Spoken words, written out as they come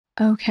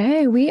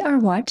Okay, we are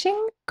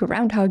watching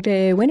Groundhog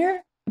Day,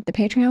 winner of the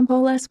Patreon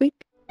poll last week.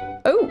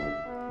 Oh!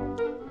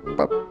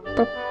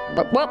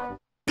 Well,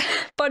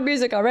 fun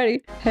music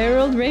already.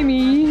 Harold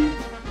Ramis.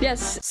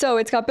 Yes, so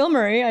it's got Bill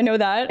Murray, I know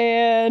that,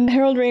 and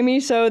Harold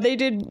Ramis, so they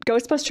did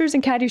Ghostbusters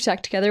and Caddyshack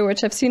together,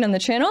 which I've seen on the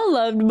channel,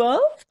 loved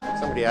both.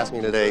 Somebody asked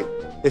me today,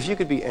 if you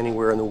could be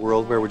anywhere in the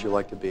world, where would you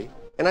like to be?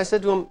 And I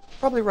said to him,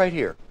 probably right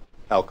here.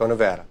 Elko,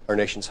 Nevada. Our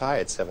nation's high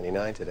at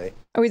 79 today.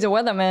 Oh, he's a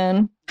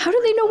weatherman. How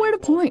do they know where to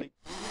point?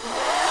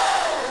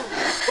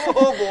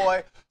 Oh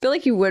boy. Feel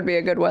like you would be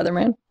a good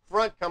weatherman.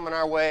 Front coming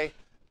our way.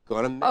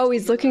 Oh,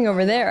 he's looking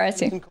over there, I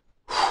see.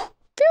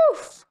 Phew.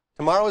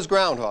 Tomorrow is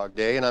Groundhog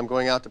Day, and I'm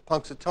going out to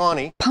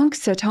Punxsutawney.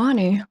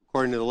 Punxsutawney?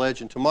 According to the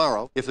legend,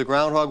 tomorrow, if the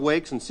groundhog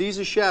wakes and sees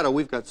a shadow,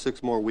 we've got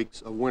 6 more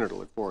weeks of winter to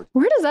look forward to.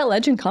 Where does that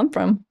legend come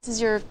from? This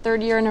is your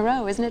 3rd year in a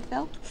row, isn't it,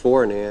 Phil?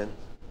 4, Nan.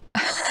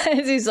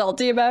 Is he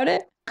salty about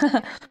it?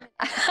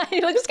 He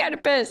looks kind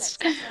of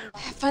pissed.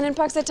 Have fun in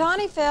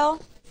Punxsutawney,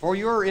 Phil. For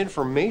your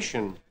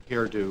information,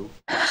 hairdo,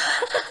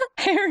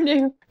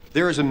 Hairdo.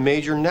 there is a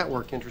major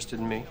network interested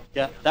in me.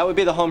 Yeah, that would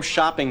be the Home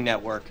Shopping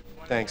Network.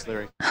 Thanks,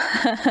 Larry.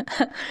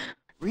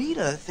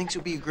 Rita thinks it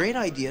would be a great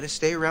idea to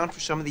stay around for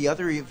some of the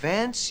other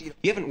events. You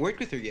haven't worked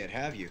with her yet,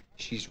 have you?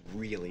 She's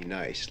really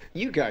nice.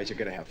 You guys are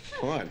gonna have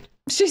fun.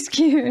 She's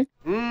cute.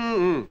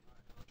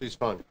 She's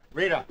fun.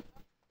 Rita.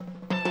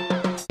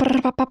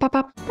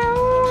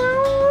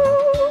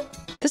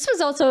 This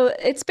was also,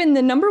 it's been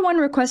the #1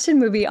 requested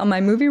movie on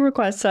my movie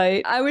request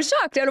site. I was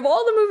shocked. Out of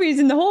all the movies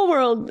in the whole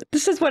world,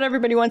 this is what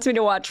everybody wants me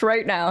to watch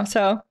right now.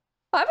 So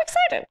I'm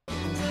excited.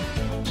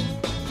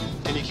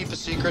 Can you keep a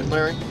secret,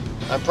 Larry?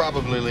 I'm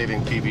probably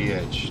leaving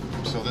PBH,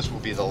 so this will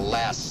be the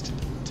last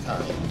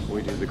time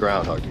we do the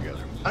Groundhog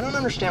together. I don't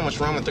understand what's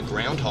wrong with the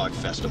Groundhog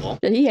Festival.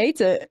 He hates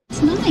it.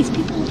 It's nice,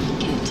 people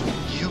like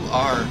it. You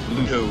are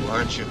Ludo,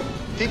 aren't you?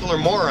 People are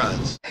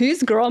morons.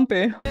 He's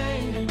grumpy.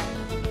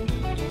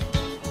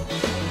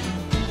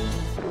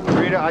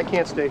 Rita, I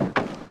can't stay.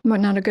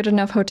 What, not a good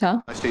enough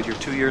hotel? I stayed here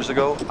 2 years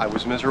ago. I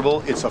was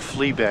miserable. It's a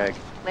flea bag.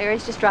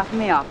 Larry's just dropping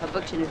me off. I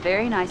booked in a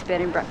very nice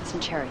bed and breakfast in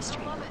Cherry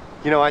Street.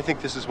 You know, I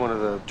think this is one of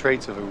the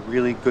traits of a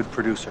really good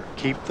producer.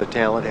 Keep the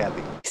talent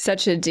happy.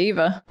 Such a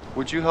diva.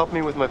 Would you help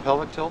me with my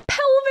pelvic tilt?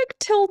 Pelvic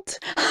tilt.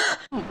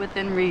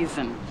 Within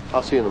reason.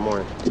 I'll see you in the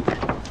morning.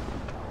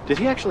 Did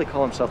he actually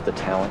call himself the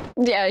Talent?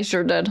 Yeah, he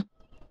sure did.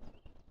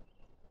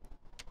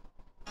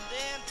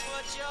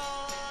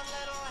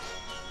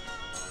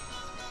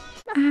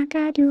 I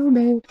got you,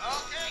 babe.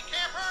 Okay,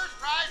 campers,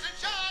 rise and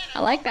shine. I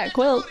like that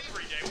quilt.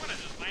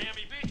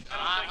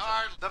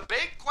 The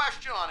big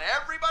question on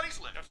everybody's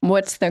lips.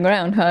 What's the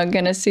groundhog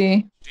gonna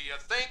see? Do you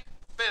think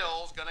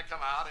Phil's gonna come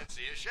out and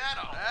see a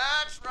shadow?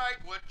 That's right,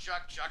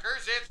 woodchuck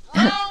chuckers. It's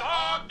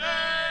Groundhog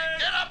Day.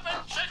 Get up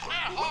and shake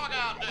that hog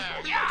out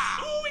there. Yeah.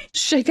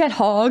 Shake that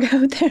hog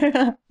out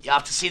there. You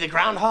off to see the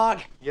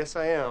groundhog? Yes,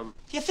 I am.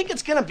 Do you think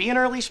it's gonna be in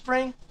early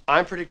spring?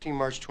 I'm predicting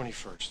March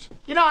 21st.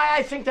 You know,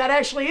 I think that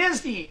actually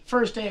is the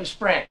first day of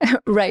spring.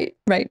 Right,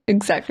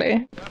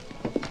 exactly.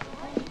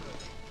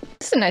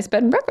 This is a nice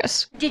bed and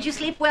breakfast. Did you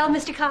sleep well,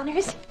 Mr.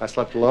 Connors? I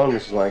slept alone,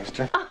 Mrs.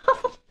 Lancaster.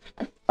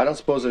 I don't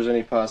suppose there's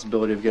any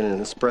possibility of getting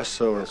an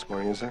espresso this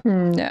morning, is there?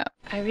 No.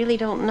 I really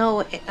don't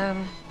know.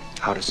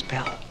 How to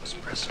spell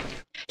espresso.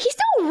 He's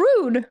so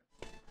rude.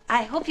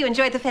 I hope you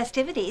enjoyed the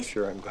festivities.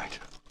 Sure, I'm going to.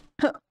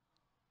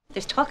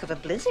 There's talk of a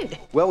blizzard.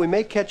 Well, we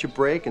may catch a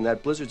break, and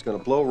that blizzard's going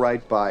to blow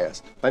right by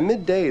us. By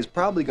midday, it's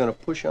probably going to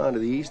push on to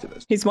the east of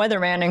us. He's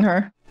weathermanning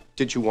her.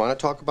 Did you want to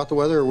talk about the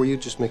weather, or were you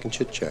just making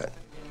chit-chat?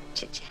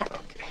 Chit-chat.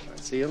 Okay, I'll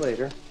see you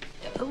later.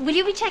 Will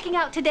you be checking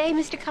out today,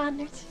 Mr.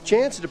 Connors?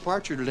 Chance of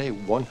departure today,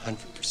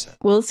 100%.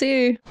 We'll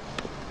see.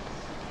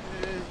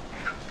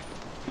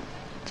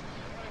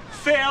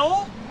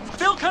 Phil?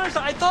 Phil Connors,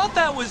 I thought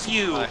that was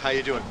you. Hi, how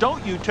you doing?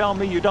 Don't you tell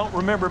me you don't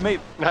remember me.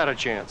 Not a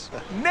chance.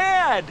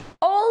 Ned!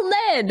 Old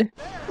Ned!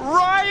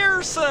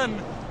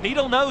 Ryerson!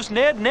 Needle-nosed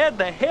Ned, Ned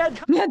the head.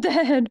 Ned the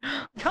head.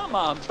 Come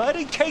on,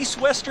 buddy. Case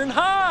Western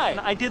High.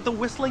 I did the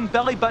whistling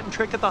belly button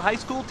trick at the high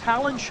school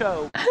talent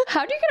show.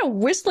 How do you get a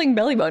whistling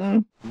belly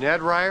button?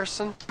 Ned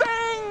Ryerson?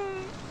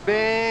 Bang!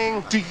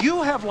 Bing! Do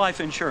you have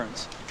life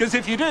insurance? Because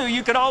if you do,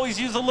 you could always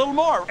use a little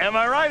more. Am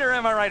I right or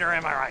am I right or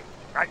am I right?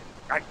 Right.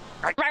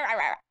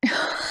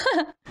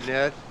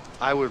 Ned,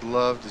 I would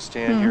love to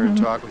stand here and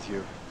talk with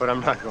you, but I'm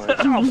not going to.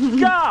 Oh,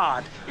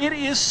 God! It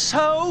is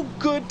so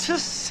good to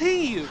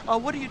see you.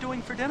 What are you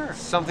doing for dinner?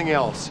 Something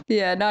else.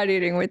 Yeah, not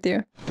eating with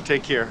you.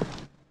 Take care.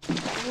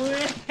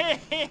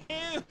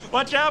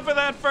 Watch out for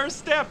that first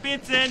step.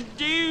 It's a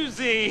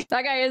doozy.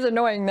 That guy is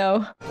annoying,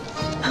 though.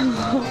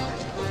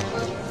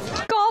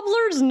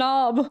 Gobbler's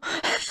knob.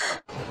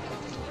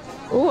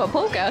 Ooh, a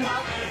polka.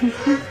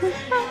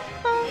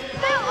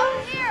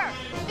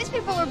 These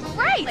people are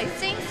great. They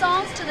sing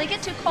songs till they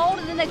get too cold,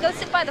 and then they go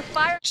sit by the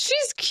fire.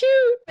 She's cute.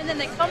 And then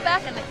they come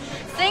back and they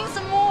sing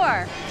some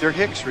more. They're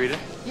Hicks, Rita.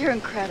 You're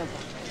incredible.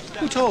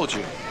 Who told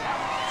you?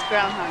 It's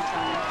Groundhog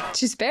time.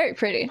 She's very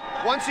pretty.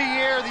 Once a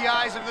year, the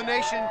eyes of the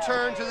nation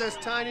turn to this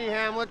tiny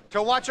hamlet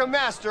to watch a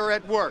master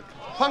at work.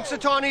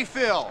 Punxsutawney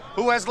Phil,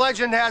 who, as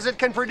legend has it,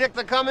 can predict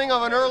the coming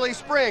of an early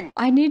spring.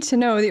 I need to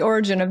know the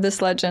origin of this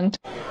legend.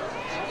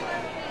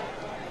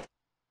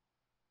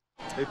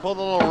 They pull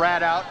the little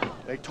rat out,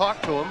 they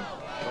talk to him,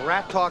 the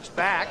rat talks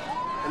back,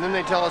 and then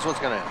they tell us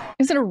what's gonna happen.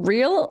 Is it a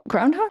real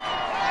groundhog?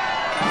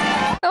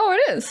 Oh,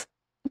 it is.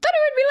 I thought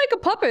it would be like a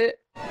puppet.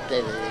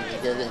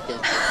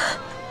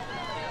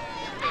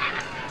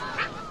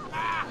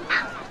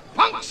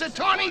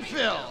 Punxsutawney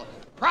Phil,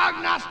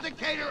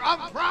 prognosticator of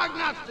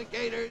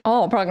prognosticators,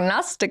 Oh,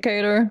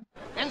 prognosticator.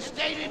 and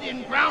stated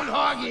in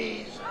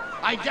Groundhogese,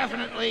 I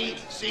definitely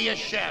see a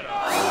shadow.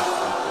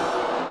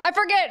 I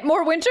forget,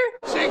 more winter?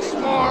 6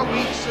 more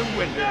weeks of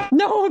winter.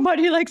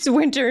 Nobody likes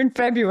winter in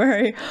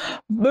February.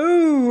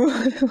 Boo.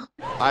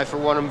 I, for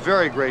one, am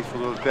very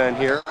grateful to have been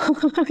here.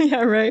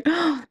 Yeah, right.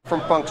 From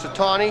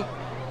Punxsutawney,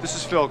 this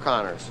is Phil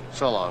Connors.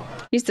 So long.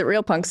 He's the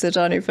real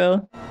Punxsutawney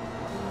Phil.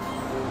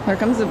 Here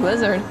comes the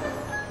blizzard.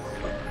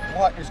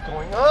 What is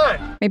going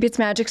on? Maybe it's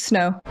magic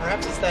snow.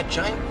 Perhaps it's that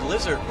giant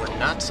blizzard we're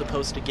not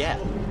supposed to get.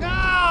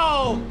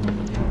 No!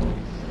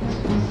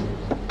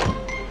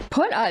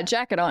 Put a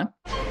jacket on.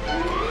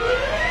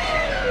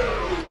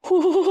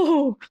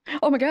 Ooh.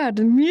 Oh my god,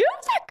 the music!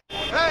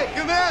 Hey,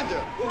 Commander!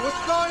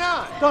 What's going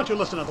on? Don't you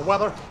listen to the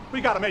weather. We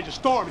got a major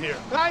storm here.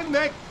 I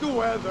make the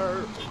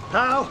weather.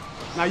 Pal,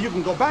 now you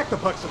can go back to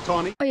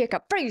Punxsutawney, Oh, you can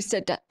freeze to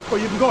death. or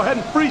you can go ahead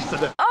and freeze to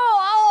death.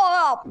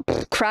 Oh,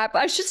 crap.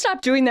 I should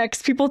stop doing that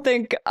because people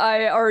think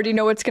I already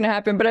know what's going to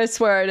happen, but I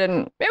swear I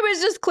didn't. It was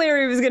just clear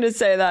he was going to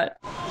say that.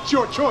 It's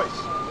your choice.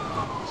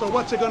 So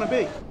what's it gonna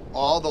be?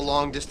 All the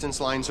long-distance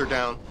lines are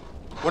down.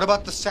 What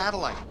about the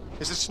satellite?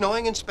 Is it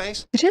snowing in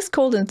space? It is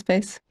cold in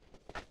space.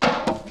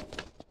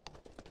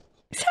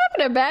 He's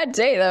having a bad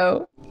day,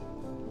 though.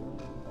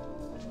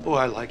 Oh,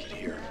 I like it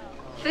here.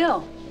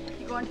 Phil,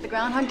 you going to the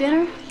groundhog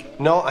dinner?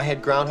 No, I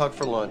had groundhog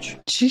for lunch.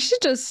 She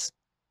should just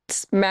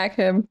smack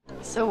him.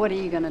 So what are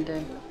you gonna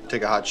do?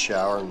 Take a hot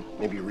shower and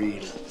maybe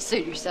read.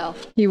 Suit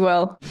yourself. He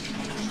will.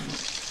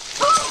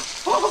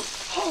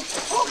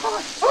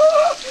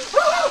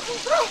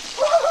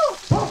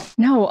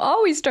 No,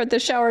 always start the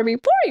shower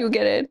before you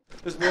get in.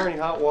 Is there any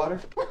hot water?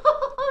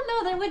 Oh,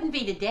 no, there wouldn't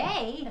be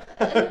today.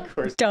 Of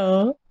course.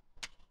 Duh. Okay,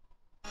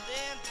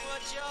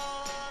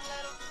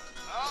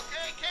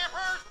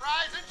 campers,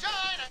 rise and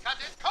shine, because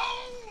it's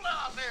cold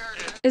out there.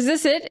 Is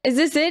this it? Is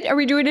this it? Are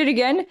we doing it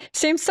again?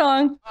 Same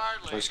song.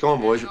 Nice going,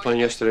 boys. You're playing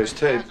yesterday's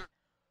tape.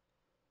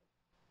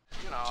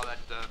 You know,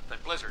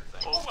 that blizzard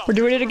thing. We're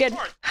doing it again.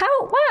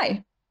 How?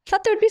 Why?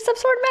 Thought there would be some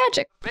sort of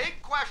magic.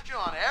 Big question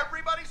on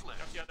everybody's lips.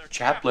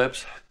 Chap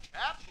lips.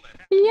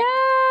 Yeah.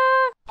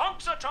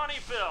 Punxsutawney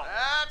Phil.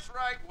 That's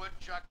right,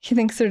 Woodchuck. He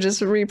thinks they're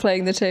just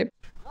replaying the tape.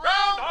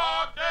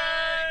 Groundhog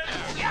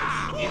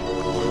Day!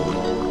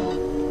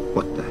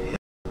 What the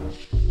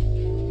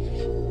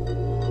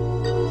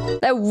hell?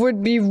 That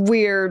would be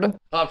weird.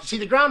 See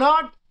the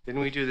groundhog?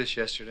 Didn't we do this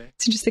yesterday?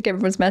 So you just think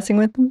everyone's messing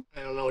with him?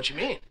 I don't know what you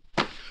mean.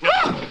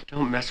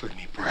 Don't mess with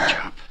me, pork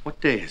chop.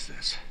 What day is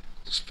this?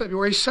 It's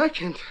February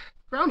 2nd.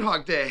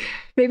 Groundhog Day.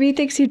 Maybe he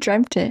thinks he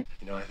dreamt it.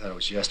 You know, I thought it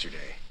was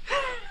yesterday.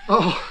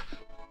 Oh.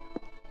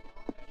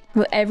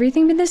 Will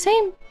everything be the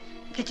same?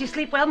 Did you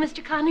sleep well,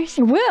 Mr. Connors?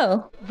 It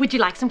will. Would you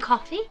like some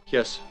coffee?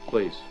 Yes,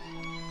 please.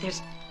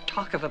 There's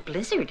talk of a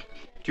blizzard.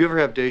 Do you ever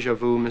have deja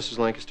vu, Mrs.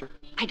 Lancaster?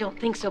 I don't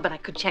think so, but I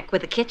could check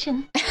with the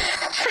kitchen.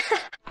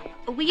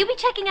 Will you be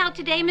checking out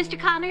today, Mr.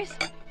 Connors?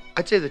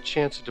 I'd say the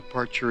chance of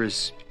departure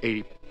is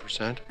 80%.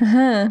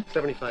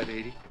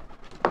 75-80.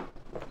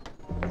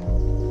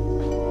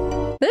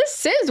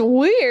 This is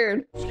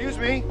weird. Excuse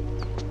me.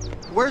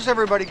 Where's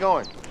everybody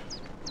going?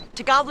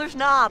 To Gobbler's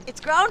Knob.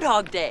 It's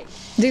Groundhog Day.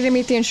 Did they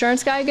meet the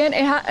insurance guy again?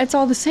 It's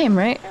all the same,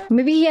 right?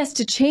 Maybe he has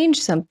to change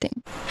something.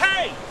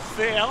 Hey,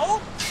 Phil!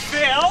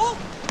 Phil!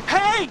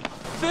 Hey!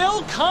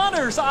 Phil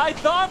Connors! I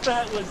thought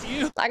that was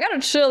you. I gotta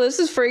chill. This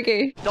is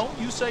freaky. Don't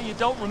you say you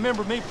don't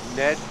remember me.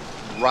 Ned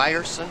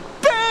Ryerson?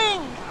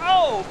 Bang!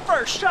 Oh,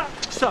 first shot.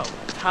 So,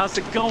 how's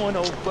it going,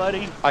 old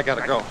buddy? I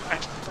gotta go.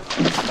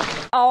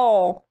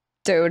 Oh,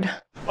 dude.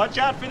 Watch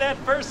out for that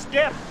first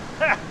step.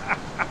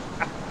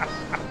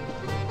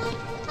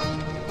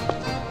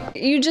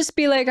 You just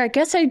be like, I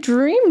guess I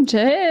dreamed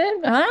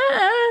it. Ah.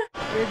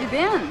 Where have you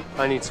been?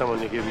 I need someone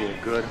to give me a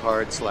good,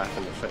 hard slap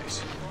in the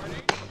face.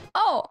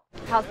 Oh.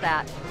 How's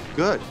that?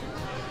 Good.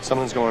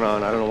 Something's going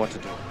on. I don't know what to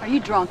do. Are you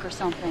drunk or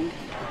something?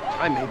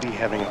 I may be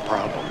having a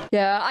problem.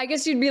 Yeah, I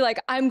guess you'd be like,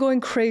 I'm going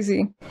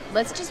crazy.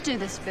 Let's just do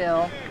this,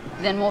 Phil.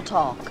 Then we'll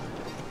talk.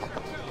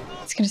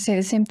 It's gonna say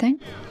the same thing?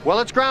 Well,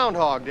 it's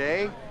Groundhog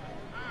Day.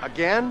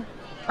 Again?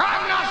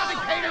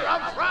 Prognosticator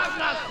of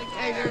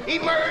prognosticator,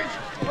 emerge.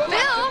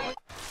 Phil!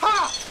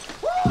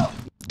 Ha!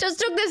 Just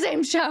took the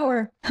same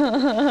shower.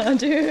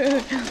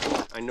 Dude.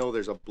 I know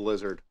there's a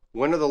blizzard.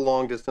 When are the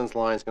long-distance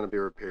lines going to be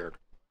repaired?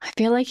 I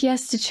feel like he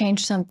has to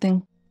change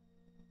something.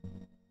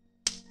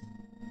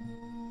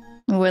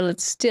 Will it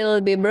still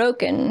be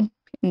broken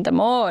in the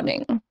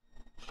morning?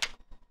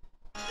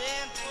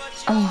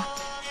 Oh.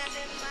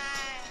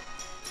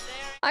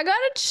 I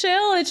gotta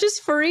chill. It's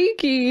just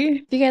freaky.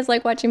 If you guys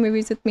like watching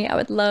movies with me, I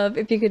would love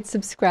if you could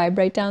subscribe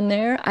right down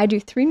there. I do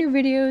 3 new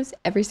videos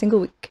every single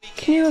week.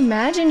 Can you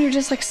imagine you're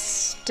just like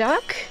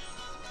stuck?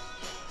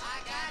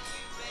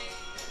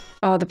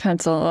 Oh, the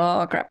pencil.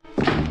 Oh, crap.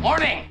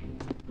 Morning!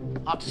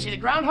 Off to see the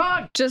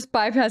groundhog? Just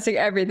bypassing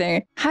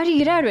everything. How do you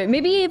get out of it?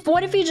 Maybe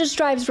what if he just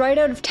drives right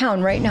out of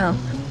town right now?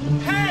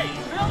 Hey,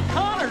 Phil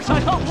Connors, I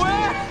don't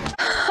where?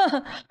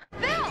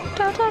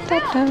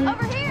 Phil,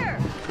 over here.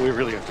 We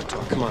really have to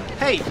talk. Come on.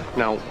 Hey!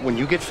 Now, when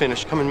you get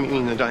finished, come and meet me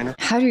in the diner.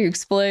 How do you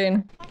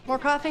explain? More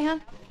coffee, huh?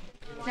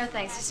 No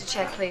thanks, just a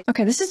check, please.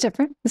 Okay, this is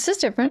different. This is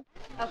different.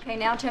 Okay,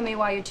 now tell me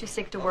why you're too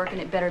sick to work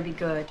and it better be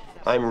good.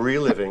 I'm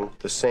reliving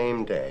the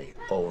same day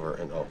over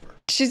and over.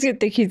 She's gonna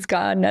think he's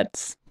gone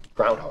nuts.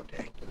 Groundhog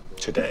Day.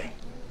 Today.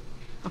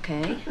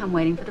 Okay, I'm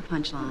waiting for the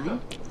punchline.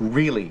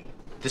 Really?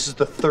 This is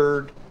the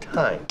 3rd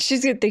time.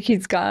 She's gonna think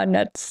he's gone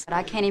nuts. But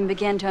I can't even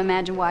begin to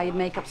imagine why you'd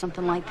make up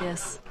something like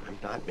this. I'm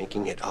not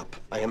making it up.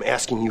 I am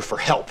asking you for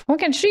help. What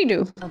can she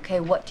do? Okay,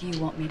 what do you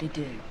want me to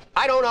do?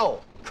 I don't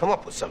know. Come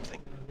up with something.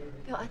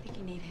 Phil, I think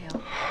you need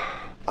help.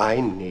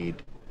 I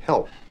need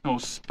help. No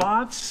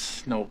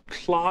spots, no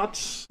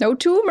clots. No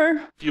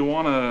tumor. If you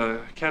want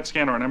a CAT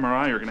scan or an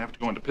MRI, you're gonna have to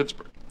go into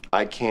Pittsburgh.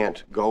 I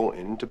can't go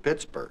into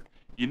Pittsburgh.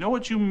 You know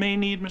what you may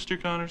need, Mr.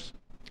 Connors?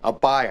 A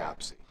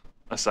biopsy.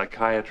 A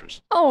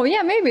psychiatrist. Oh,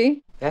 yeah,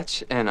 maybe.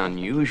 That's an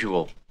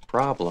unusual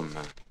problem.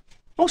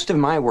 Most of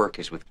my work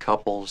is with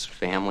couples,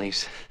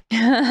 families.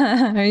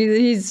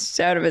 He's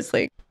out of his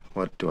league.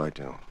 What do I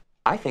do?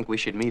 I think we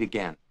should meet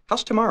again.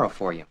 How's tomorrow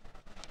for you?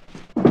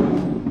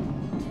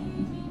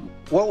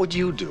 What would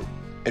you do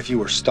if you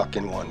were stuck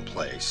in one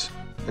place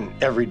and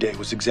every day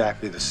was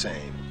exactly the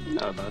same?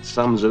 Now that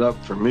sums it up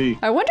for me.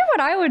 I wonder what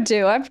I would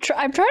do. I'm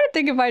trying to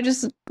think if I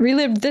just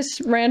relived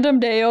this random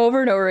day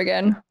over and over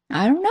again.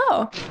 I don't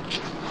know.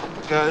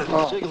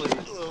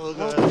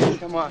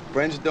 Come on.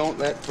 Friends don't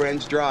let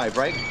friends drive,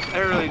 right? I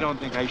really don't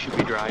think I should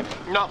be driving.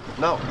 No.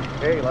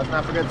 Hey, let's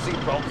not forget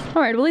seatbelts.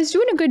 All right, well, he's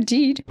doing a good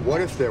deed.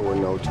 What if there were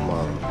no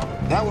tomorrow?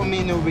 That would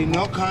mean there would be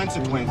no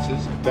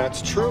consequences.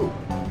 That's true.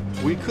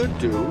 We could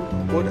do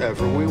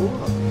whatever we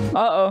want.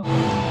 Uh-oh.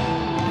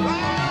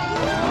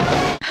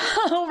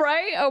 All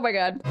right? Oh, my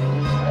God.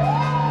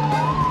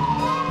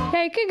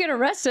 Yeah, you could get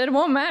arrested. It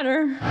won't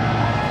matter.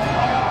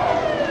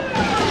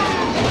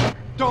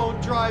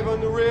 Don't drive on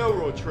the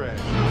railroad track.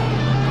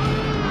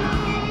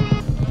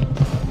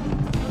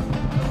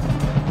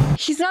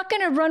 He's not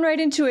gonna run right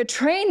into a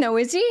train, though,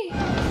 is he?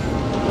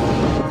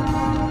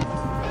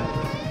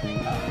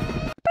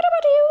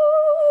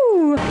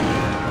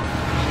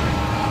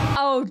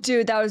 Oh,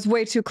 dude, that was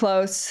way too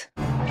close.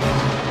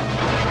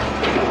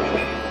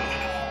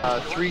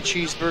 3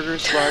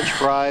 cheeseburgers, large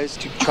fries,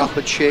 2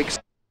 chocolate shakes.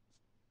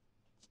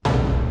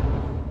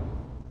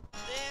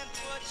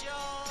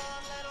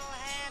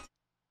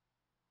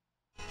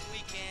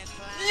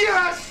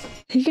 Yes!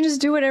 He can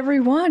just do whatever he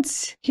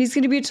wants. He's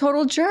gonna be a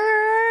total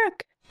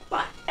jerk.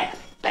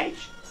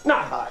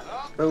 Not hot.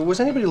 Was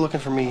anybody looking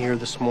for me here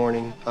this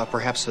morning?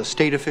 Perhaps a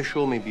state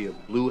official, maybe a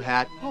blue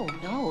hat? Oh,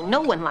 no,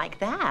 no one like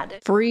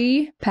that.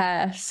 Free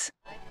pass.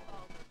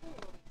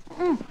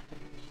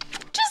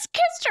 Just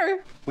kissed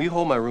her. Will you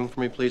hold my room for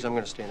me, please? I'm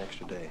gonna stay an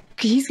extra day.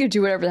 He's gonna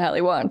do whatever the hell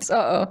he wants.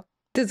 Uh-oh.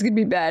 This is gonna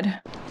be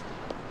bad.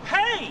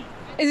 Hey!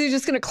 Is he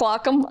just gonna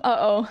clock him?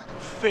 Uh-oh.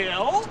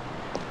 Phil?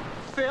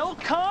 Phil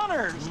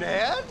Connors!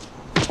 Ned?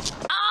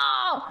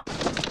 Oh!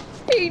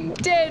 He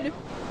did.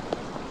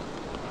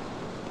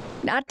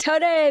 Not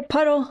today,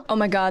 puddle. Oh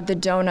my God, the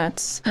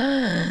donuts.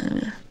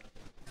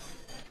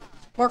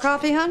 More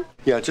coffee, hon?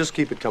 Yeah, just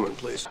keep it coming,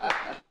 please.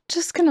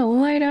 Just gonna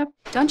light up.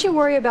 Don't you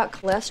worry about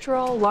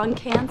cholesterol, lung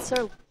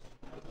cancer?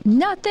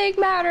 Nothing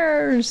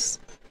matters.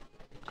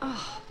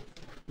 Oh,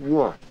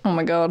 What? Oh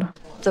my God.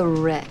 the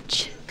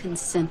wretch,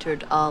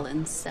 concentered all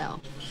in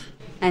self,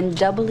 and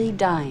doubly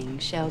dying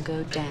shall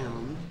go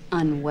down,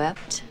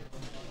 unwept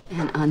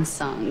and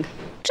unsung.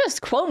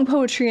 Just quoting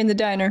poetry in the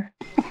diner.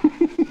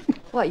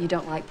 What, you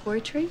don't like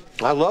poetry?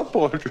 I love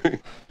poetry.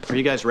 Are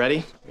you guys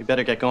ready? We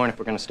better get going if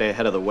we're gonna stay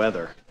ahead of the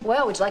weather.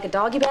 Well, would you like a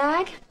doggy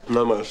bag?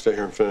 No, I'm gonna stay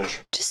here and finish.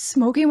 Just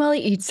smoking while he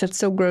eats, that's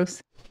so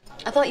gross.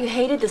 I thought you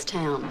hated this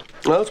town.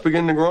 Well, it's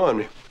beginning to grow on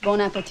me.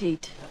 Bon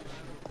appetit.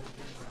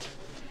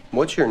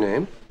 What's your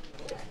name?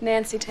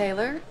 Nancy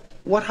Taylor,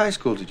 What high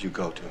school did you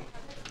go to?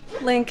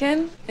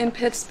 Lincoln in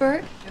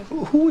Pittsburgh.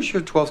 Who was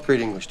your 12th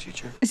grade English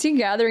teacher? Is he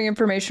gathering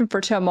information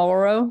for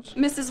tomorrow?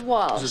 Mrs.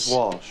 Walsh. Mrs.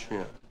 Walsh,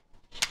 yeah.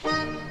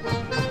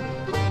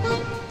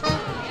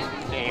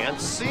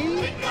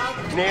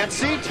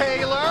 Nancy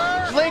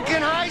Taylor,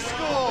 Lincoln High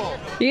School.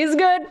 He's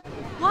good.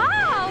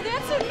 Wow,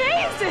 that's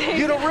amazing.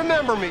 You don't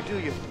remember me, do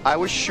you? I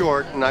was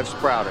short and I've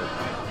sprouted.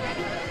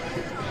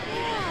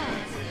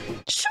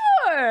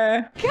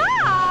 Sure.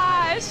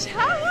 Gosh,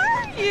 how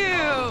are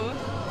you?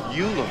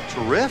 You look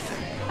terrific.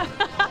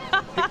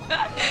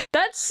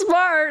 That's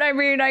smart, I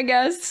mean, I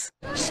guess.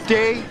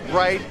 Stay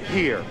right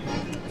here.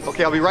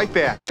 Okay, I'll be right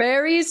back.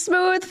 Very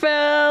smooth,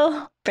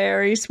 Phil.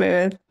 Very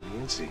smooth.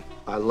 Nancy,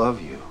 I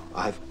love you.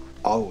 I've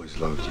always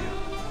loved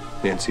you.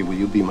 Nancy, will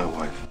you be my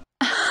wife?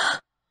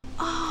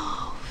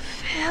 Oh,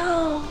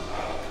 Phil.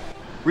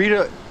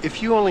 Rita,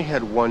 if you only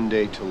had one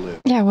day to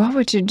live, Yeah, what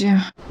would you do?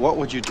 what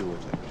would you do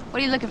with it?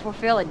 What are you looking for,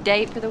 Phil? A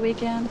date for the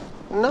weekend?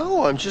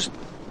 No, I'm just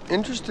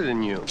interested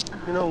in you.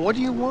 You know, what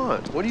do you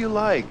want? What do you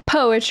like?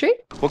 Poetry?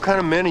 What kind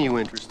of men are you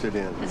interested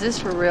in? Is this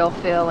for real,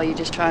 Phil, or are you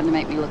just trying to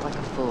make me look like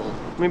a fool?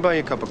 Let me buy you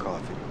a cup of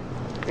coffee.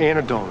 And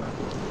a donut.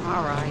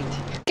 All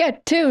right.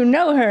 Get to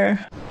know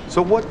her.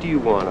 So what do you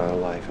want out of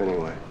life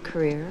anyway?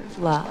 Career,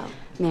 love,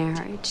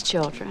 marriage,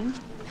 children.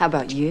 How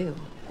about you?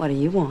 What do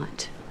you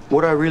want?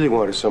 What I really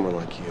want is someone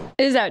like you.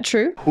 Is that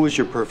true? Who is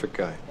your perfect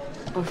guy?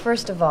 Well,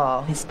 first of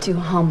all, he's too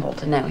humble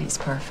to know he's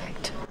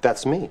perfect.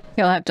 That's me.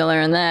 You'll have to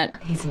learn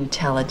that. He's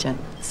intelligent,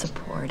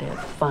 supportive,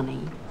 funny.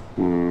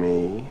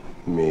 Me.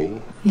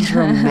 He's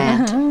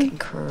romantic and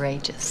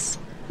courageous.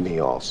 Me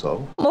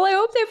also. Well, I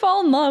hope they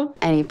fall in love.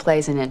 And he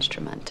plays an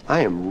instrument.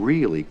 I am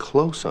really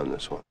close on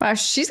this one. Wow,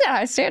 she's got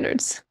high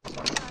standards.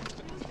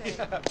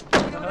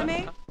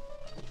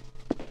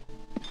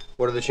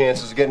 What are the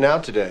chances of getting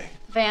out today?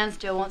 Van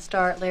still won't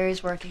start.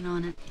 Larry's working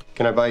on it.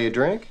 Can I buy you a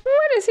drink?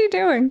 What is he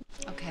doing?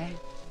 Okay.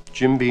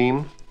 Jim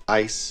Beam,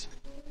 ice,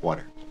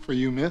 water. For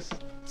you, miss?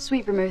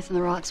 Sweet vermouth and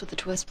the rocks with the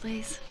twist,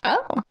 please.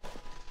 Oh.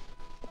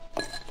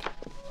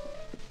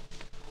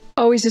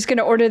 Oh, he's just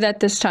gonna order that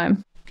this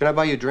time. Can I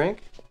buy you a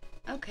drink?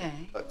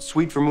 Okay.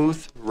 Sweet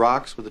vermouth,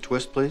 rocks with a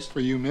twist, please. For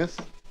you, miss?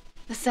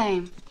 The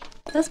same.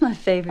 That's my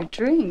favorite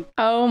drink.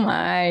 Oh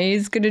my,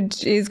 he's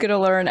gonna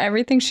learn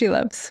everything she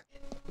loves.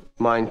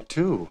 Mine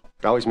too.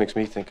 It always makes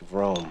me think of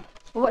Rome.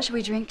 Well, what should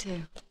we drink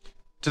to?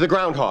 To the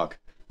Groundhog.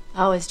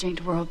 I always drink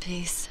to world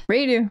peace.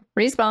 Redo.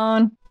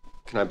 Respawn.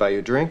 Can I buy you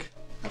a drink?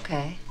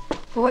 Okay.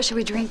 Well, what should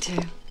we drink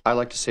to? I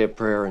like to say a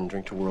prayer and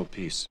drink to world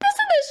peace.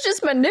 Isn't this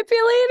just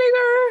manipulating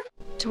her?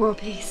 To world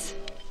peace.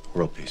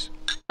 World peace.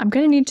 I'm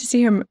gonna need to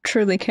see him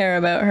truly care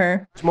about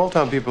her. Small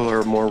town people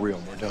are more real,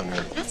 more down to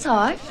earth. That's how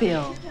I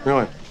feel.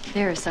 Really?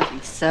 There is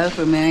something so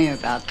familiar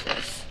about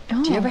this.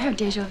 Oh. Do you ever have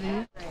deja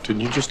vu?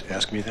 Didn't you just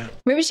ask me that?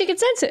 Maybe she could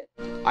sense it.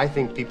 I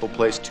think people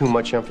place too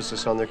much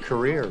emphasis on their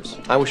careers.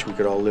 I wish we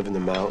could all live in the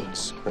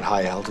mountains at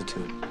high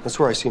altitude. That's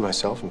where I see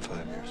myself in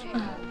 5 years.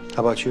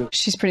 How about you?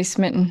 She's pretty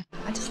smitten.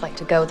 I just like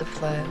to go with the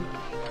flow.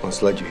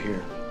 What's led you here?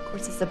 Of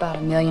course, it's about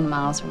 1,000,000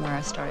 miles from where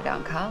I started out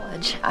in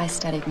college. I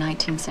studied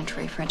 19th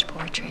century French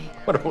poetry.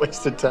 What a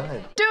waste of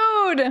time.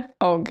 Dude!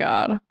 Oh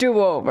god. Do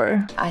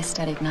over. I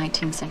studied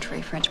 19th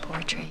century French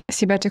poetry. Is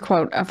he about to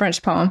quote a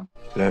French poem?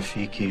 La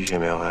fille qui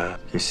j'aimerais,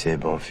 que c'est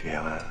bon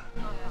fuira,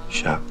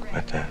 chaque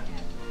matin.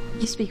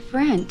 You speak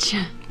French.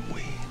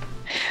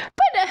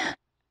 But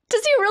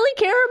does he really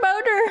care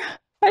about her?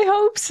 I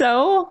hope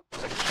so.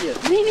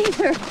 Me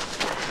neither.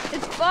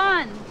 It's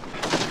fun.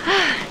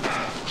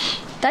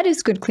 That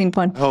is good, clean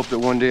fun. I hope that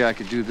one day I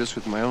could do this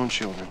with my own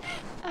children.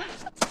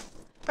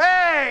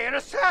 Hey, an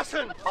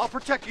assassin! I'll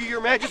protect you,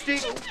 Your Majesty.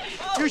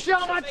 You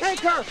shall not take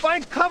her.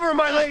 Find cover,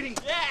 my lady.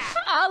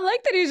 I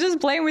like that he's just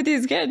playing with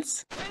these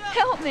kids.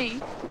 Help me.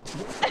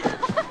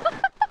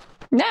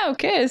 Now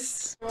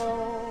kiss.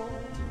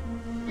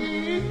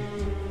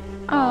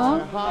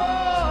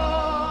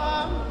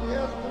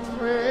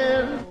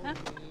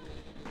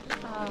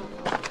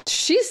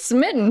 She's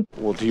smitten.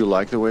 Well, do you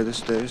like the way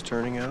this day is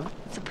turning out?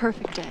 It's a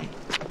perfect day.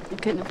 You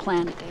couldn't have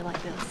planned a day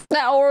like this.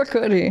 Now, or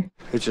could he?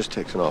 It just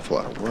takes an awful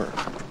lot of work.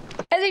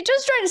 Is he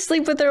just trying to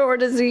sleep with her, or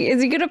is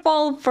he gonna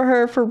fall for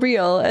her for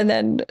real? And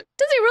then, does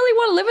he really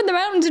want to live in the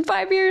mountains in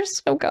 5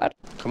 years? Oh God.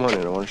 Come on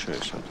in, I want to show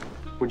you something.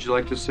 Would you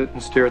like to sit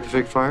and stare at the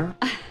fake fire?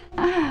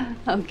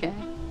 Okay.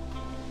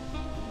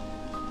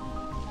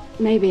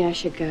 Maybe I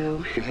should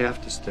go. You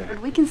have to stay.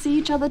 We can see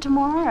each other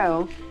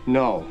tomorrow.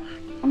 No.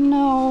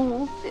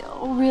 No,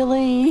 Phil,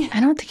 really?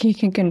 I don't think he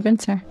can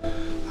convince her.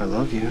 I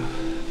love you.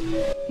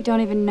 You don't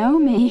even know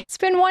me. It's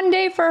been one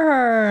day for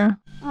her.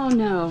 Oh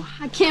no,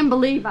 I can't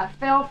believe I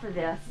fell for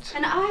this.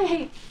 And I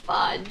hate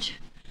fudge.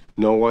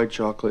 No white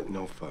chocolate,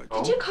 no fudge.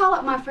 Did you call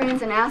up my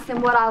friends and ask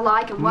them what I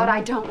like and what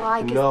I don't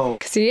like? No.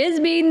 Because he is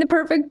being the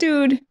perfect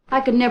dude.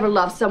 I could never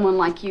love someone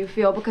like you,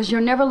 Phil, because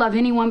you'll never love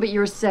anyone but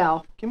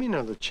yourself. Give me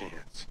another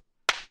chance.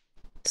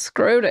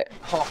 Screwed it.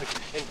 Oh,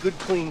 and good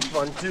clean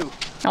fun, too.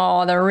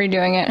 Oh, they're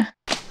redoing it.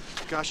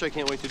 Gosh, I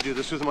can't wait to do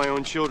this with my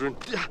own children.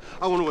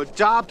 I want to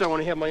adopt, I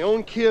want to have my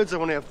own kids, I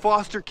want to have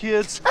foster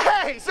kids.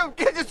 Hey, some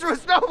kid just threw a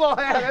snowball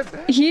at us.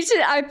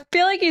 I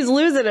feel like he's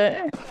losing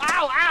it.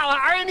 Ow, ow,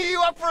 are any of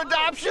you up for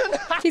adoption?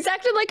 He's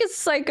acting like a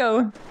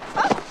psycho.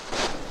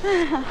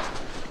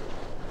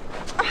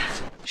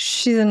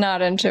 She's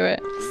not into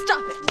it.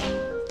 Stop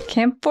it.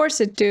 Can't force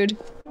it, dude.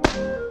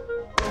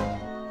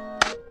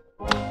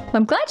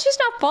 I'm glad she's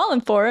not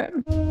falling for it.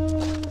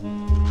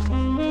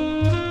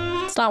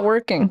 It's not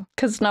working,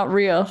 because it's not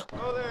real.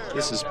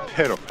 This is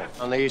pitiful.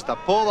 And they used to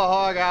pull the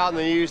hog out and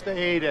they used to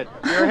eat it.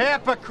 You're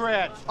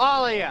hypocrites,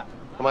 all of you.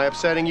 Am I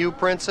upsetting you,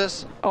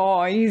 princess?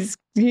 Oh, he's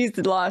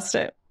lost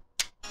it.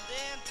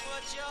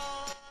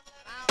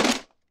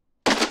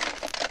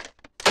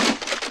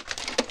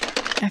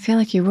 I feel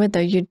like you would, though.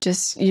 You'd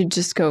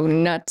just go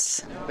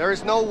nuts. There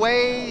is no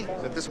way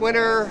that this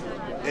winter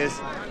is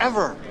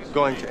ever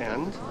going to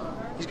end.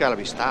 He's got to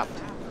be stopped.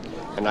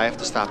 And I have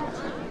to stop him.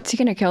 Is he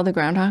gonna kill the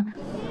groundhog?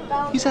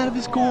 He's out of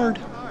his gourd.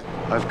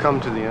 I've come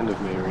to the end of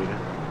me, Rita.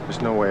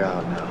 There's no way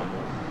out now.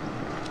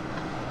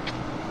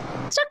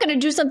 He's not gonna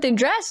do something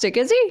drastic,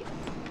 is he?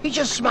 He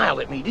just smiled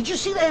at me. Did you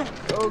see that?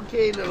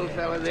 Okay, little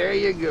fella, there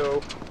you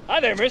go.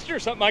 Hi there, mister.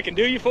 Something I can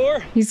do you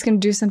for? He's gonna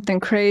do something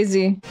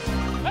crazy.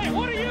 Hey,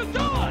 what are you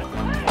doing?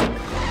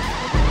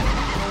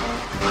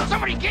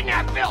 Somebody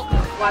kidnap Phil!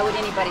 Why would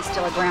anybody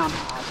steal a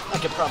groundhog? I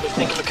could probably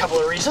think of a couple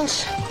of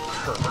reasons.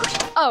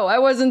 Pervert. Oh, I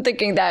wasn't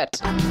thinking that.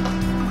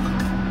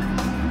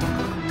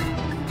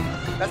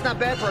 That's not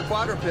bad for a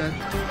quadruped.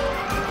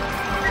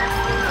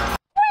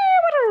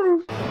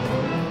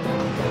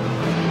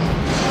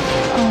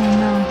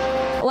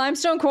 Oh no.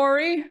 Limestone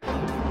quarry?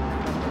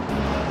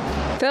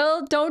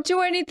 Phil, don't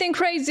do anything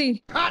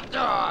crazy. Hot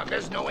dog!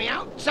 There's no way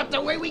out except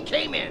the way we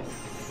came in.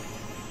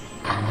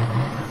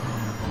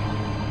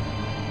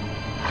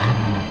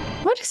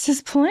 What is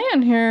his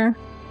plan here?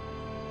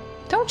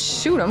 Don't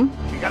shoot him.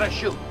 You gotta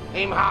shoot.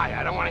 Aim high.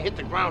 I don't want to hit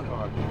the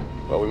groundhog.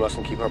 Well, we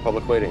mustn't keep our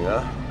public waiting,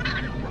 huh?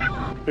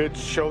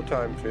 It's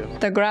showtime, Phil.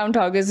 The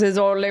groundhog is his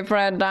only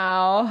friend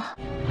now.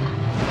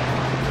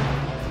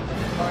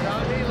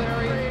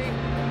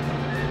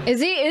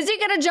 Is he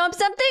gonna jump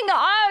something?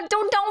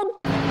 Don't.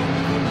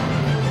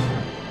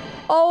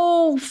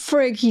 Oh,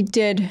 frig, he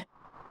did.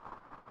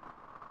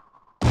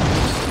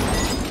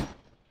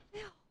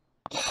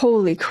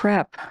 Holy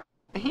crap.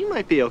 He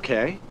might be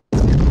okay.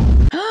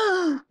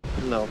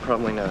 No,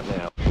 probably not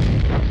now.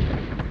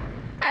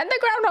 And the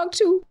groundhog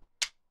too.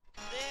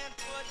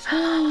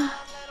 Oh.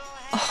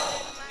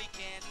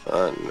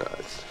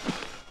 Nuts.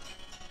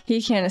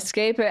 He can't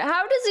escape it.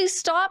 How does he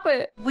stop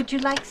it? Would you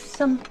like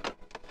some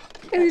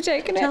Is he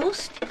taking it?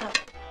 toast?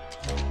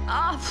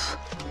 Off.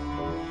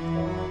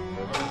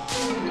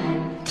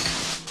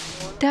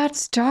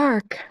 That's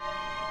dark.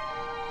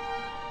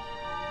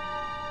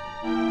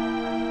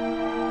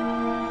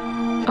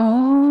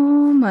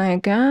 Oh my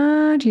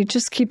god, he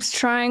just keeps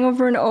trying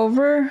over and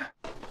over.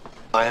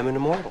 I am an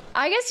immortal.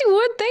 I guess you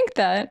would think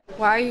that.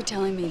 Why are you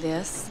telling me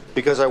this?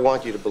 Because I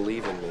want you to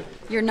believe in me.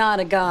 You're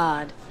not a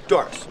god.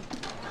 Doris,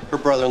 her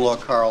brother-in-law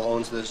Carl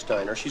owns this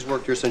diner. She's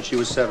worked here since she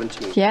was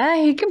 17. Yeah,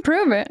 he can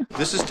prove it.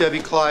 This is Debbie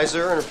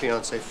Kleiser and her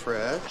fiance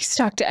Fred. He's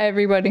talked to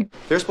everybody.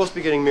 They're supposed to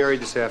be getting married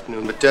this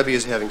afternoon, but Debbie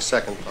is having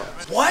second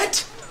thoughts.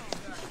 What?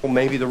 Well,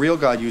 maybe the real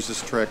God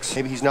uses tricks.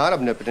 Maybe he's not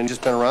omnipotent,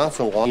 just been around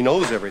so long, he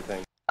knows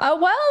everything.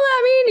 Well,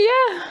 I mean,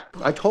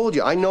 yeah. I told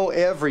you, I know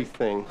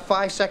everything.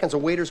 5 seconds, a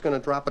waiter's gonna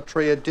drop a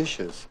tray of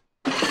dishes.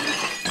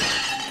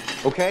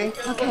 Okay?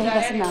 Okay,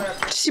 that's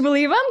enough. Does she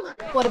believe him?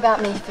 What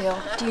about me, Phil?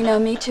 Do you know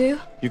me too?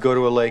 You go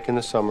to a lake in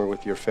the summer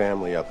with your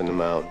family up in the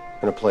mountain,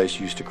 in a place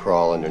you used to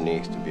crawl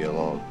underneath to be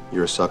alone.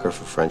 You're a sucker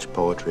for French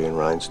poetry and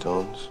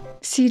rhinestones.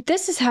 See,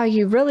 this is how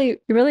you really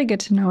get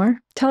to know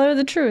her. Tell her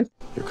the truth.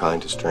 You're kind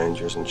to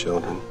strangers and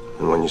children,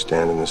 and when you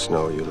stand in the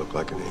snow, you look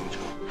like an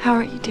angel. How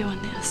are you doing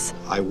this?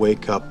 I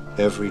wake up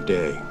every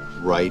day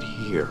right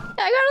here.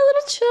 I got a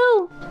little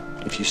chill.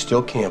 If you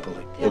still can't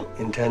believe,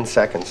 in 10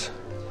 seconds,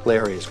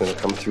 Larry is going to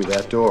come through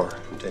that door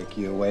and take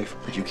you away,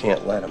 but you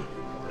can't let him.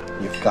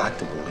 You've got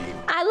to believe.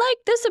 I like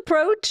this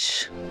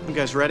approach. You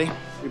guys ready?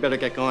 We better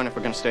get going if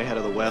we're gonna stay ahead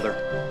of the weather.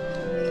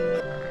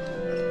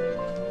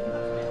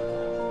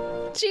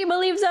 She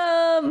believes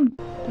him.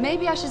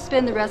 Maybe I should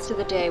spend the rest of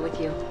the day with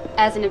you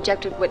as an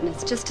objective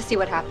witness, just to see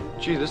what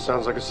happens. Gee, this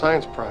sounds like a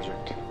science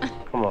project.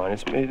 Come on,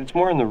 it's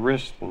more in the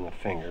wrist than the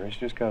finger. It's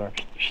just got a...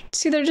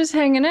 See, they're just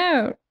hanging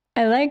out.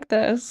 I like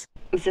this.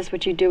 Is this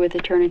what you do with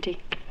eternity?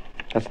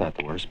 That's not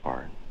the worst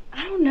part.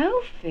 I don't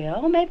know,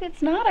 Phil. Maybe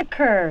it's not a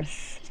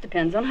curse. It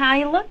depends on how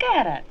you look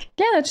at it.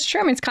 Yeah, that's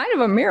true. I mean, it's kind of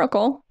a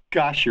miracle.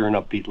 Gosh, you're an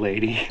upbeat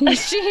lady.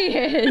 She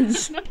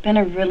is. It's been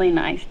a really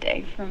nice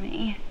day for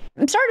me.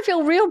 I'm starting to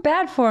feel real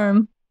bad for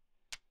him.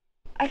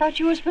 I thought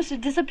you were supposed to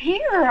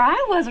disappear, or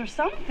I was, or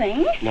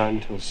something. Not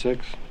until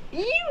 6.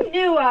 You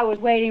knew I was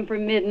waiting for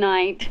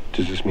midnight.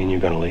 Does this mean you're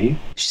gonna leave?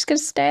 She's gonna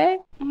stay?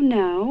 Oh,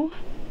 no.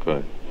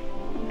 Good.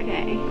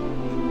 Okay.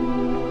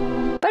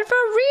 But for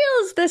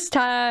reals this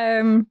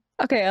time.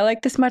 Okay, I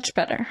like this much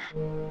better.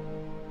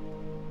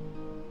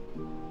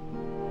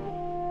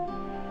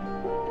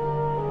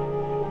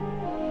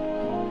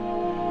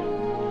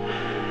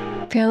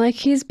 Feel like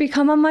he's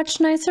become a much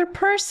nicer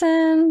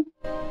person.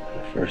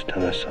 The first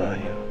time I saw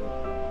you,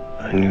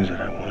 I knew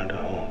that I wanted to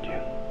hold you.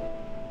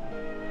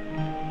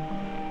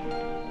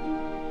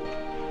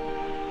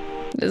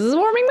 This is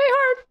warming my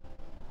heart.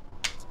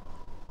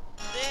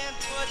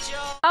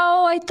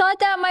 Oh, I thought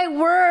that might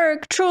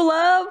work. True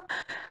love.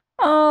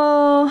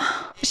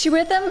 Oh, is she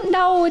with him?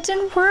 No, it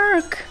didn't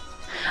work.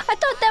 I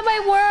thought that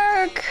might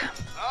work.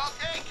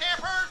 Okay,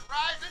 campers,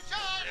 rise and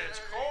shine. It's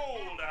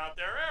cold out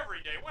there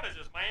every day. What is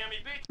this, Miami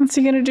Beach? What's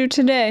he gonna do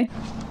today?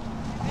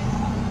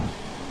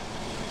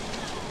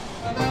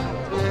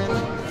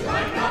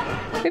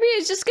 Maybe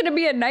he's just gonna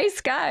be a nice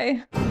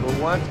guy.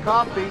 Who wants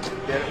coffee?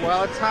 Get it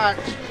while it's hot.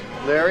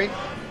 Larry,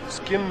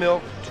 skim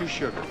milk, 2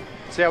 sugar.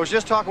 See, I was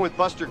just talking with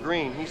Buster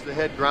Green. He's the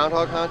head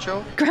groundhog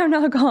honcho.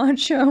 Groundhog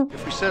honcho.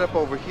 If we set up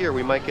over here,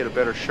 we might get a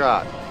better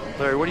shot.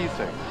 Larry, what do you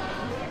think?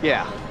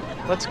 Yeah,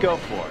 let's go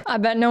for it. I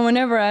bet no one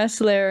ever asked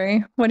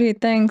Larry what he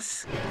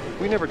thinks.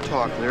 We never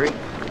talked, Larry.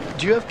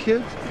 Do you have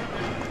kids?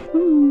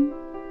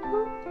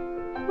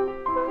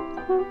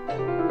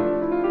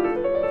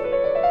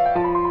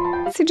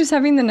 Is he just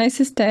having the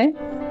nicest day?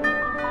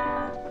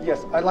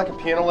 Yes, I'd like a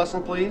piano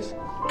lesson, please.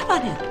 Come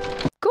on in.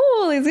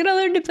 Cool, he's gonna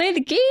learn to play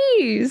the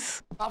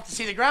keys. Off to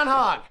see the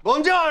groundhog.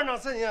 Buongiorno,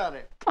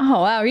 signore.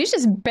 Oh wow, he's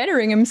just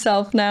bettering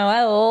himself now.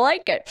 I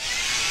like it.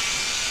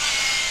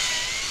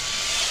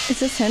 Is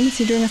this him? Is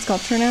he doing a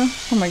sculpture now?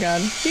 Oh my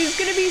god. He's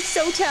gonna be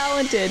so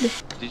talented.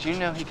 Did you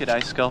know he could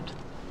ice sculpt?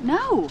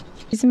 No.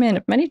 He's a man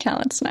of many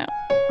talents now.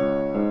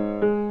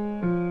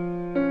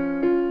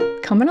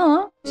 Coming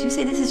along. Did you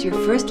say this is your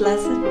first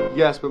lesson?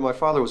 Yes, but my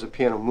father was a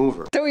piano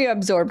mover. So we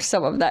absorbed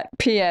some of that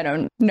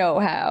piano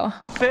know-how.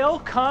 Phil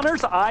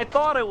Connors, I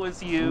thought it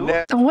was you.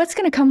 Oh, what's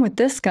gonna come with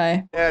this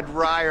guy? Ed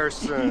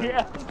Ryerson.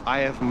 Yeah. I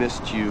have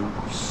missed you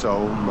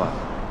so much.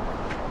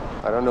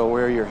 I don't know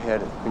where you're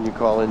headed. Can you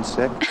call in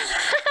sick?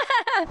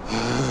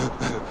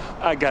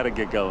 I gotta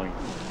get going.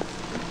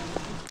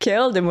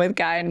 Killed him with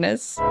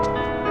kindness.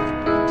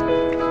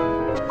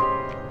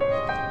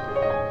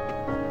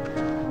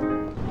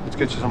 Let's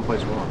get you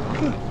someplace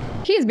warm.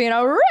 He's being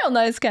a real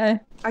nice guy.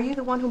 Are you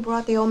the one who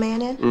brought the old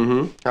man in?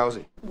 Mm-hmm. How's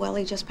he? Well,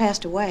 he just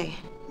passed away.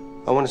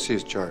 I want to see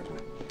his chart.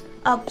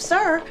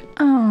 Sir.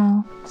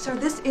 Oh. Sir,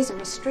 this is a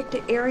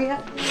restricted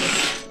area.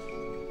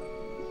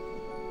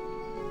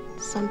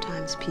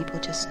 Sometimes people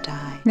just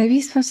die. Maybe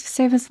he's supposed to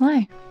save his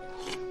life.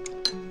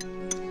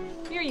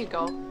 Here you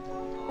go.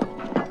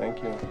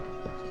 Thank you.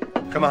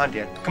 Come on,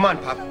 Dad. Come on,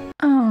 Pop.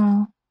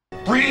 Oh.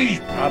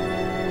 Breathe, Pop.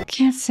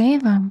 Can't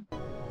save him.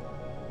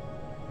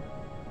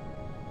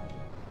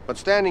 But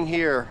standing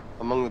here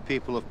among the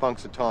people of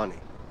Punxsutawney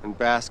and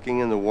basking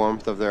in the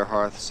warmth of their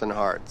hearths and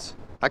hearts,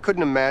 I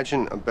couldn't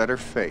imagine a better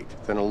fate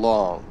than a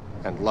long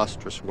and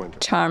lustrous winter.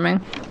 Charming.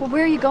 Well,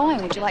 where are you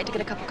going? Would you like to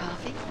get a cup of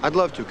coffee? I'd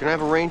love to. Can I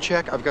have a rain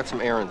check? I've got some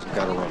errands I've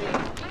got to run.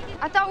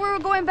 I thought we were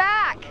going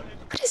back.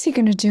 What is he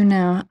gonna do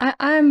now?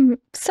 I'm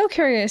so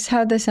curious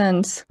how this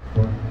ends.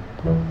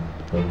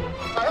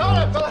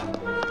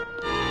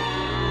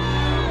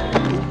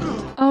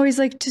 Oh, he's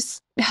like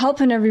just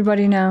helping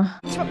everybody now.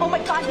 Oh my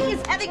God, he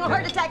is having a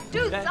heart attack.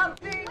 Do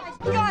something.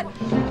 My God.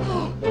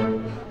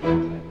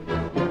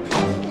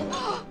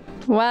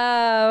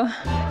 Wow.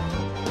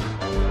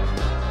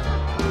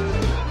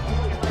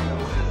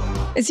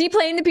 Is he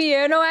playing the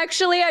piano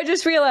actually? I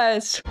just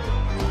realized.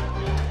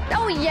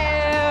 Oh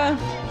yeah.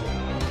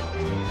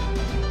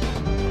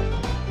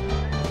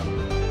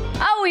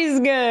 Oh, he's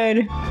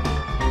good.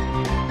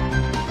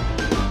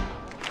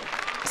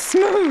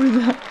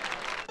 Smooth.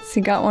 Has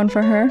he got one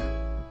for her?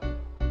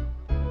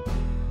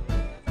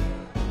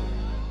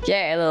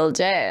 Yeah, a little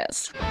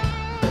jazz.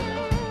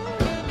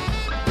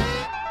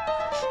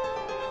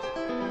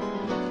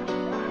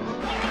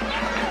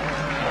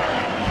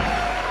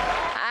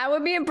 I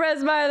would be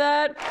impressed by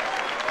that.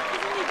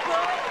 Isn't he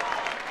good?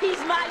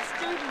 He's my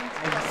student.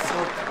 I'm so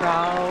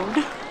proud.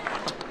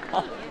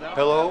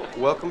 Hello,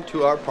 welcome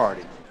to our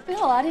party.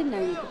 Phil, I didn't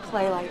know you could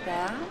play like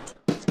that.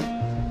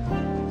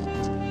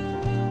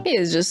 He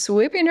is just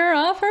sweeping her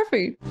off her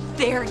feet.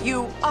 There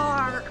you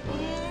are.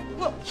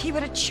 Well, he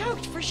would have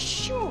choked for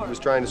sure. He was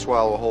trying to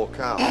swallow a whole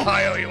cow.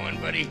 I owe you one,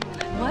 buddy.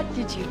 What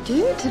did you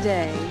do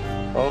today?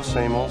 Oh,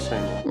 same old,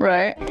 same old.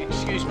 Right.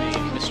 Excuse me,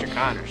 Mr.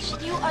 Connors.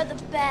 You are the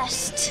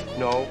best.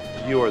 No,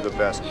 you are the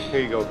best.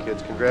 Here you go,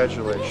 kids.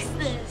 Congratulations.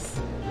 This.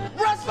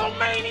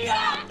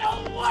 WrestleMania!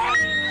 No way!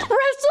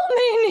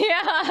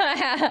 WrestleMania!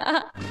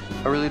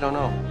 I really don't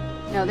know.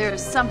 No,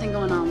 there's something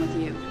going on with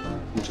you.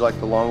 Would you like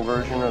the long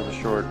version or the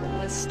short?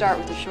 Let's start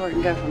with the short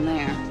and go from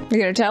there. You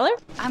gonna tell her?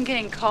 I'm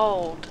getting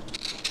cold.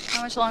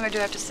 How much longer do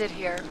I have to sit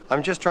here?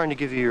 I'm just trying to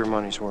give you your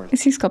money's worth.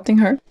 Is he sculpting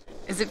her?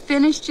 Is it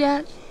finished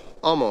yet?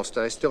 Almost.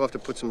 I still have to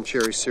put some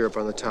cherry syrup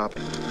on the top.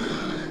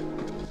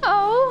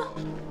 Oh.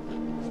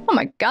 Oh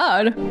my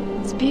god.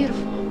 It's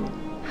beautiful.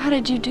 How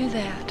did you do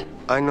that?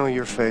 I know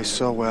your face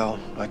so well.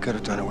 I could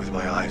have done it with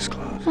my eyes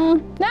closed.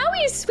 Now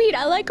he's sweet.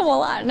 I like him a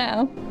lot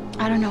now.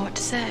 I don't know what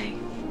to say.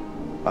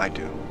 I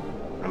do.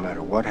 No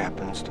matter what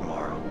happens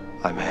tomorrow,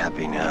 I'm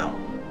happy now.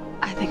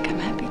 I think I'm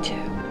happy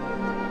too.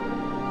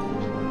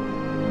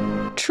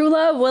 True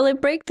love, will it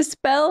break the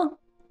spell?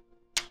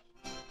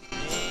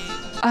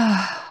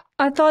 Ah,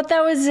 I thought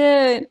that was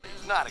it.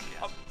 Not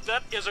again.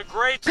 That is a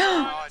great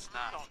song. No, it's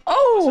not.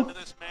 Oh! Listen to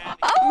this, man.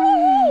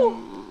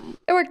 Oh!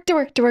 It worked, it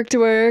worked, it worked, it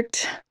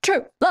worked.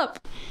 True love.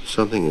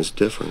 Something is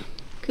different.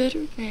 Good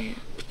or bad?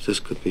 But this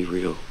could be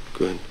real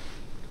good.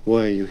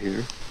 Why are you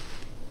here?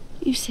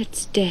 You said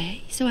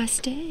stay, so I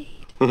stayed.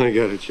 I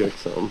gotta check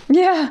something.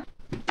 Yeah.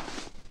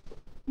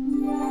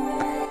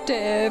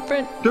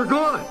 Different. They're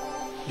gone!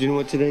 Do you know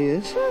what today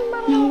is?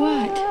 No,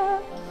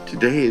 what?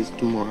 Today is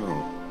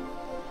tomorrow.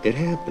 It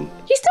happened.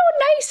 He's so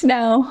nice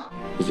now.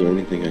 Is there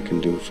anything I can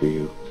do for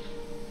you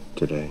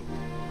today?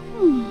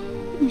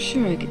 I'm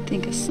sure I could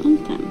think of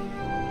something.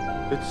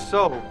 It's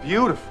so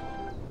beautiful.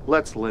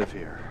 Let's live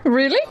here.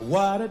 Really?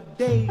 What a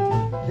day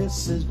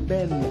this has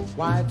been.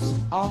 Why, it's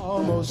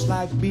almost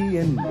like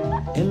being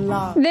in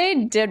love.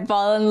 They did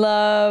fall in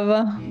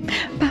love.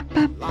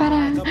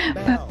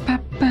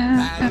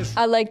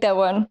 I like that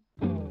one.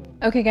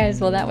 Okay guys,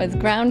 well that was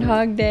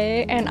Groundhog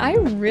Day, and I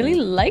really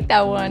like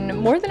that one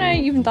more than I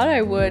even thought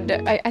I would.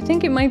 I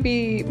think it might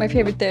be my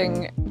favorite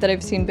thing that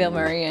I've seen Bill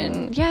Murray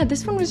in. Yeah,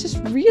 this one was just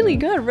really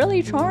good,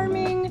 really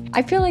charming.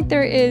 I feel like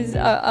there is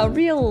a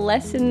real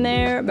lesson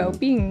there about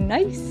being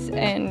nice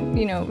and,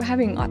 you know,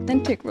 having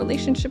authentic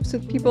relationships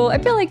with people. I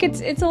feel like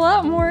it's a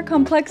lot more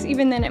complex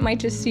even than it might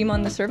just seem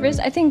on the surface.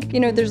 I think, you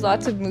know, there's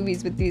lots of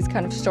movies with these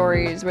kind of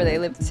stories where they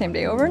live the same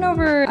day over and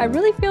over. I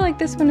really feel like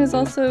this one is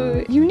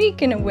also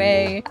unique in a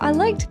way. I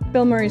liked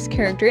Bill Murray's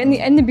character.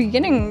 In the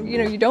beginning, you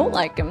know, you don't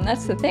like him.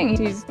 That's the thing.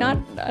 He's not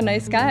a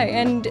nice guy.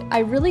 And I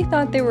really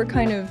thought they were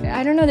kind of,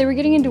 I don't know, they were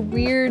getting into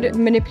weird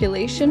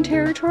manipulation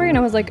territory. And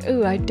I was like,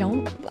 ooh, I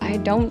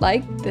don't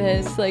like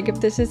this. Like,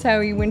 if this is how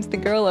he wins the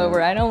girl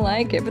over, I don't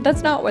like it. But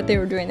that's not what they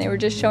were doing. They were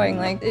just showing,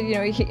 like, you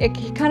know,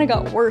 he kind of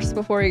got worse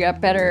before he got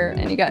better,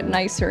 and he got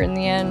nicer in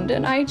the end.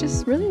 And I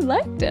just really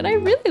liked it. I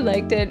really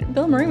liked it.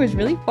 Bill Murray was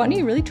really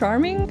funny, really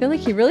charming. I feel like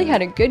he really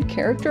had a good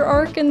character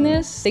arc in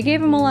this. They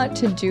gave him a lot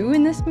to do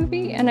in this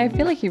movie, and I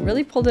feel like he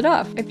really pulled it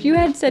off. If you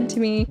had said to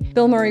me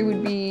Bill Murray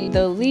would be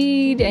the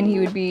lead and he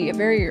would be a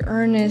very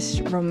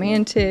earnest,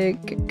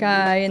 romantic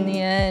guy in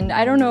the end,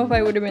 I don't know if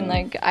I would have been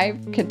like, I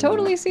could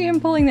totally see him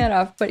pulling that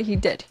off, but he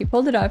did. He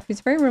pulled it off.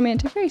 He's very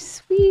romantic, very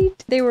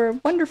sweet. They were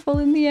wonderful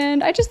in the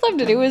end. I just loved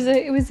it. It was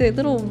a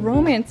little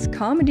romance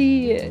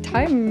comedy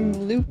time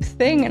loop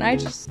thing, and I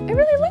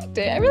really liked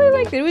it. I really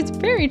liked it. It was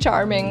very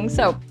charming.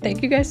 So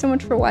thank you guys so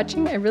much for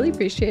watching. I really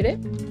appreciate it.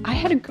 I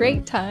had a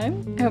great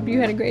time. I hope you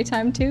had a great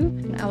time too,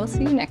 and I will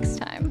see you next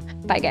time.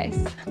 Bye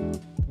guys.